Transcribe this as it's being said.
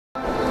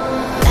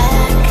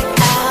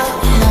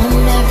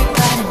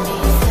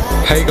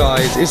Hey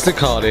guys, it's the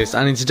Cardist,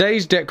 and in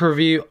today's deck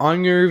review,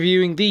 I'm going to be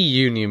reviewing the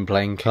Union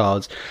playing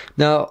cards.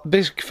 Now,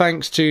 big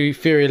thanks to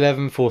Fury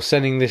 11 for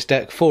sending this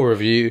deck for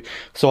review,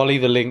 so I'll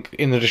leave a link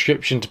in the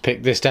description to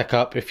pick this deck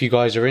up if you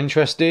guys are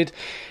interested.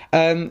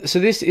 So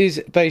this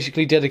is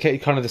basically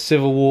dedicated kind of the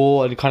Civil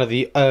War and kind of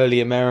the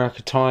early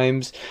America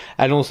times,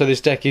 and also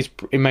this deck is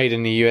made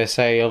in the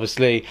USA,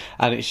 obviously,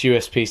 and it's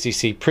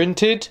USPCC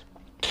printed.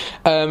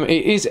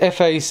 It is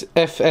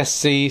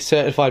FSC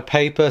certified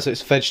paper, so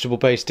it's vegetable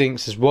based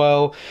inks as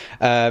well,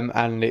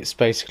 and it's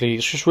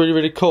just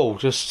really cool,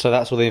 just so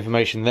that's all the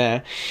information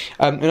there.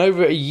 And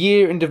over a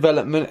year in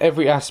development,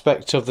 every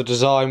aspect of the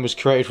design was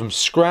created from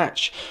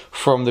scratch,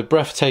 from the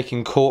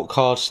breathtaking court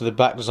cards to the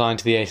back design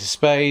to the Ace of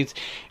Spades.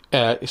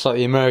 It's like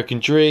the American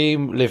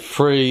Dream, Live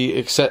Free,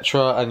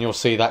 etc., and you'll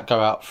see that go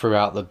out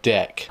throughout the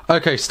deck.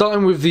 Okay,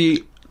 starting with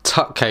the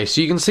tuck case,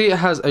 you can see it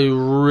has a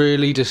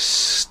really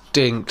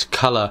distinct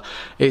colour.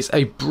 It's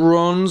a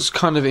bronze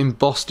kind of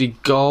embossed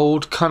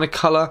gold kind of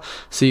colour,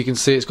 so you can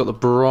see it's got the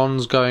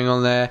bronze going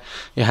on there.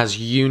 It has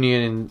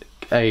Union in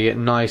a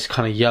nice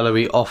kind of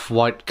yellowy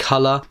off-white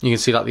colour. You can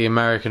see like the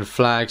American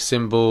flag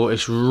symbol.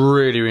 It's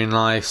really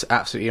nice,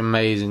 absolutely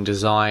amazing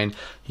design.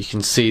 You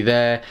can see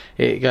there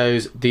it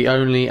goes the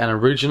only and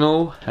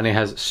original, and it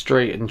has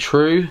straight and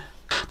true.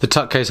 The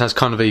tuck case has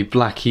kind of a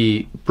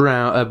blacky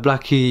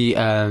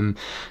brown,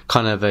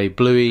 kind of a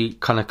bluey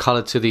kind of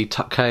colour to the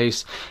tuck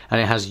case, and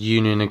it has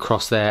Union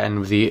across there and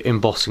with the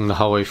embossing the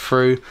whole way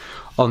through.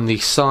 On the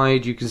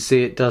side you can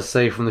see it does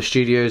say from the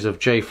studios of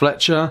J.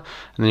 Fletcher,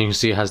 and then you can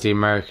see it has the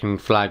American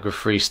flag with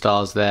 3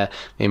 stars there,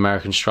 the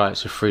American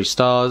stripes with 3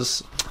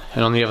 stars.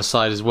 And on the other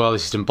side as well,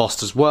 this is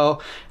embossed as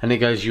well, and it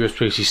goes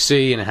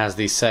USPCC, and it has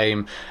the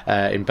same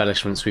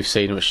embellishments we've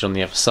seen, which is on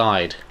the other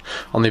side.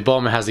 On the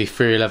bottom it has the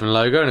Fury 11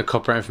 logo and a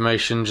copyright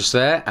information just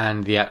there,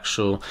 and the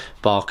actual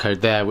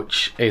barcode there,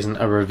 which isn't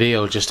a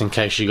reveal, just in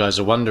case you guys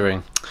are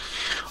wondering.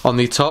 On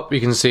the top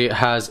you can see it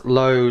has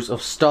loads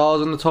of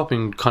stars on the top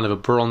in kind of a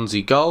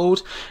bronzy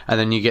gold, and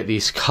then you get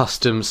this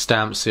custom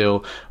stamp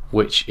seal,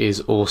 which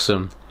is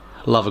awesome.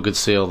 Love a good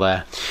seal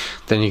there.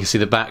 Then you can see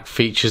the back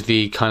features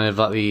the kind of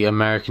like the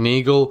American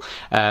eagle,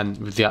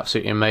 with the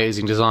absolutely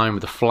amazing design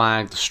with the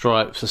flag, the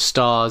stripes, the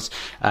stars,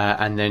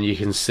 and then you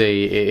can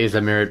see it is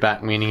a mirrored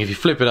back, meaning if you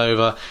flip it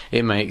over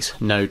it makes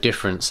no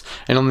difference.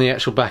 And on the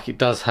actual back it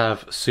does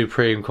have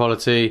supreme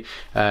quality,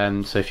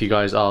 so if you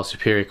guys are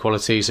superior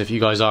quality, so if you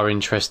guys are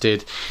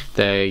interested,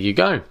 there you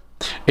go.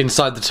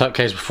 Inside the tuck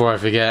case, before I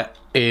forget,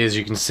 is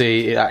you can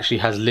see it actually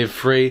has Live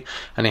Free,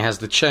 and it has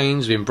the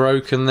chains being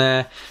broken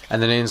there,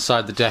 and then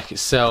inside the deck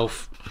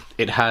itself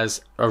it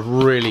has a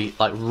really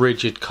like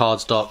rigid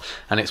cardstock,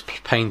 and it's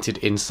painted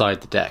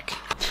inside the deck.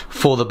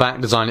 For the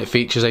back design it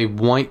features a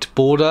white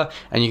border,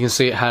 and you can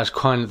see it has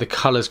kind of the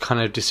colours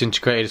kind of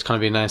disintegrated, it's kind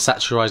of been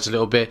saturized a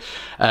little bit.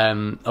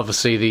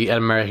 Obviously the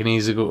American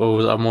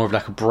eagles are more of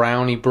like a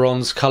browny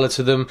bronze colour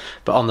to them,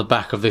 but on the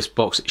back of this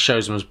box it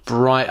shows them as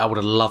bright. I would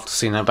have loved to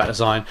see that back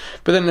design,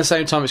 but then at the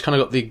same time it's kind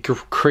of got the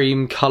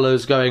cream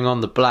colours going on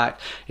the black.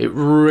 It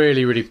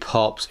really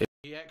pops.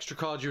 The extra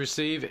card you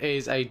receive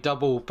is a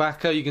double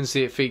backer. You can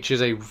see it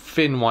features a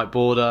thin white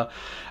border,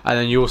 and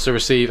then you also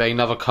receive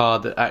another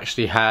card that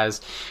actually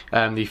has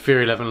the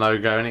Fury 11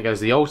 logo, and it goes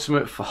the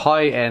ultimate for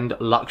high-end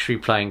luxury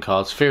playing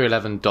cards,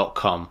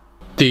 fury11.com.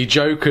 The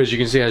jokers, you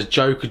can see it has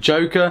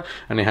Joker,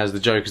 and it has the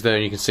jokers there,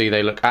 and you can see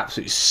they look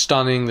absolutely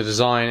stunning. The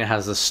design, it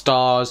has the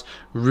stars,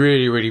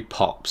 really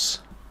pops.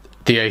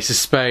 The Ace of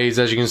Spades,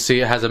 as you can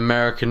see, it has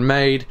American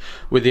made,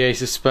 with the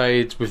Ace of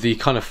Spades with the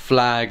kind of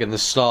flag and the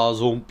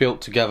stars all built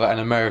together, an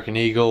American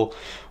eagle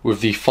with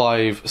the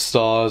 5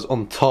 stars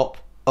on top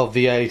of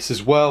the ace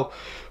as well.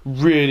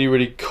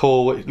 Really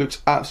cool. It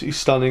looks absolutely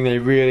stunning. They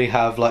really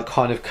have like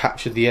kind of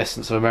captured the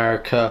essence of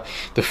America,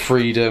 the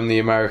freedom, the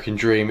American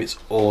dream. It's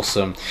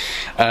awesome.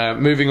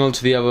 Moving on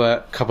to the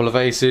other couple of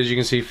aces, you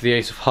can see for the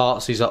Ace of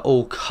Hearts, these are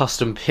all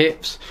custom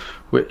pips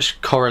which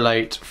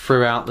correlate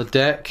throughout the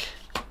deck.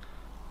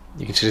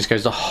 You can see this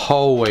goes the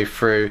whole way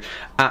through.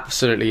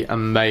 Absolutely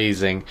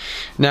amazing.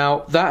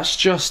 Now that's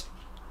just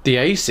the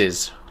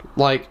aces.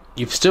 Like,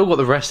 you've still got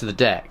the rest of the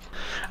deck,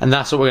 and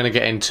that's what we're going to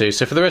get into.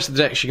 So for the rest of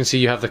the decks, you can see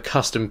you have the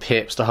custom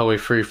pips the whole way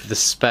through for the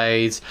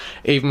spades.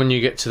 Even when you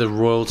get to the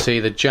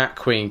royalty, the Jack,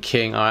 Queen,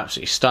 King are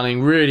absolutely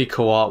stunning. Really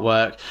cool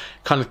artwork.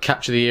 Kind of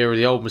capture the era,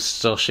 the old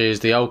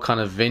moustaches, the old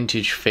kind of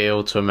vintage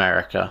feel to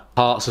America.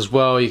 Hearts as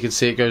well, you can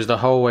see it goes the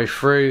whole way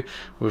through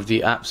with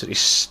the absolutely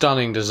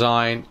stunning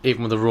design,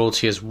 even with the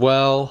royalty as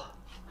well.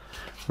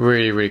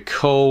 Really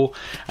cool.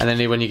 And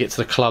then when you get to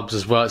the clubs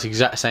as well, it's the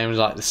exact same as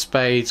like the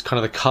spades,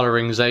 kind of the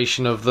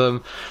colorization of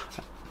them.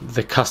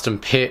 The custom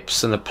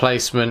pips and the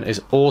placement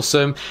is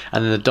awesome,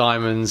 and then the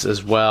diamonds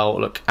as well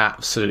look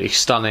absolutely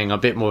stunning. A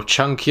bit more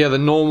chunkier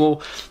than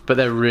normal, but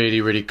they're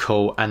really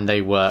cool and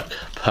they work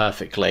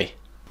perfectly.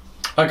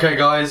 Okay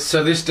guys,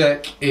 so this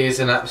deck is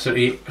an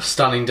absolutely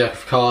stunning deck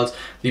of cards.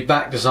 The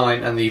back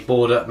design and the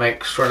border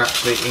makes for an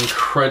absolutely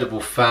incredible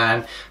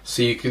fan.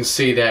 So you can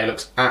see there it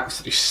looks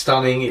absolutely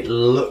stunning, it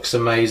looks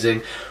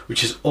amazing,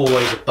 which is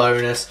always a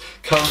bonus.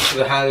 Comes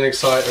with the handling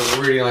side, a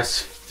really nice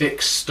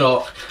thick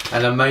stock,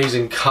 an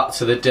amazing cut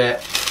to the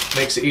deck.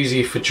 Makes it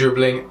easy for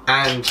dribbling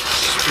and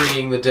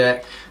stringing the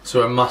deck,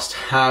 so a must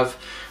have.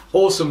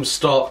 Awesome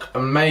stock,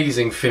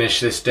 amazing finish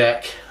to this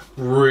deck.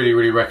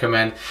 Really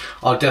recommend.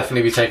 I'll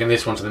definitely be taking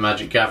this one to the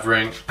Magic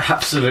Gathering.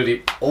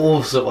 Absolutely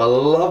awesome. I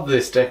love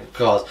this deck of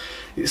cards.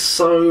 It's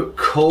so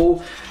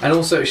cool, and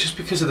also it's just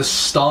because of the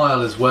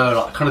style as well,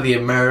 like kind of the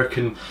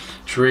American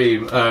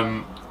dream.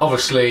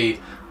 Obviously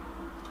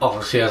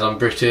as I'm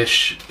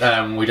British,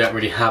 we don't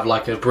really have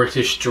like a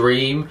British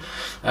dream.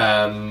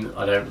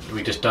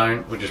 We just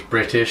don't. We're just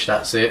British,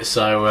 that's it.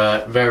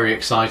 So very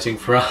exciting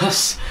for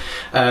us.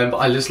 But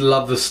I just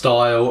love the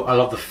style. I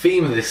love the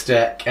theme of this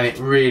deck, and it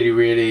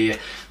really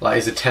like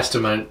is a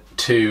testament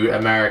to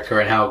America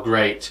and how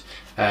great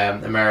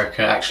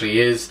America actually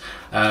is.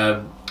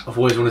 I've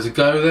always wanted to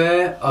go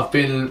there. I've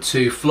been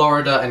to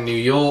Florida and New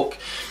York.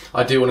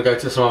 I do want to go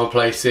to some other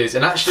places,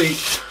 and actually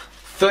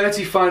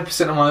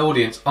 35% of my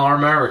audience are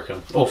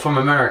American, or from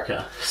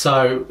America,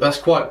 so that's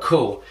quite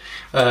cool,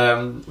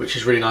 which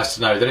is really nice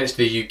to know. Then it's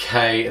the UK,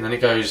 and then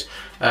it goes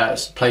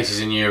places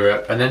in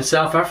Europe, and then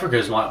South Africa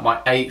is my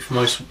 8th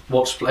most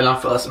watched, and I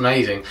thought that's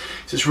amazing.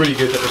 So it's really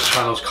good that this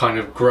channel's kind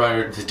of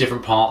grown to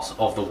different parts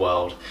of the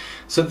world.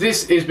 So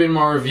this has been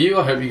my review.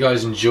 I hope you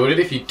guys enjoyed it.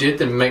 If you did,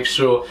 then make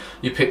sure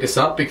you pick this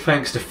up. Big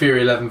thanks to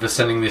Fury11 for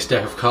sending this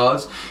deck of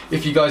cards.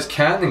 If you guys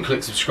can, then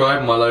click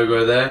subscribe, my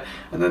logo there,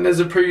 and then there's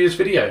a previous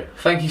video.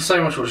 Thank you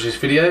so much for watching this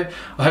video.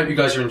 I hope you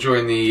guys are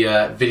enjoying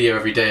the video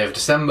every day of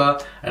December,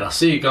 and I'll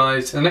see you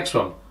guys in the next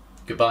one.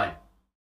 Goodbye.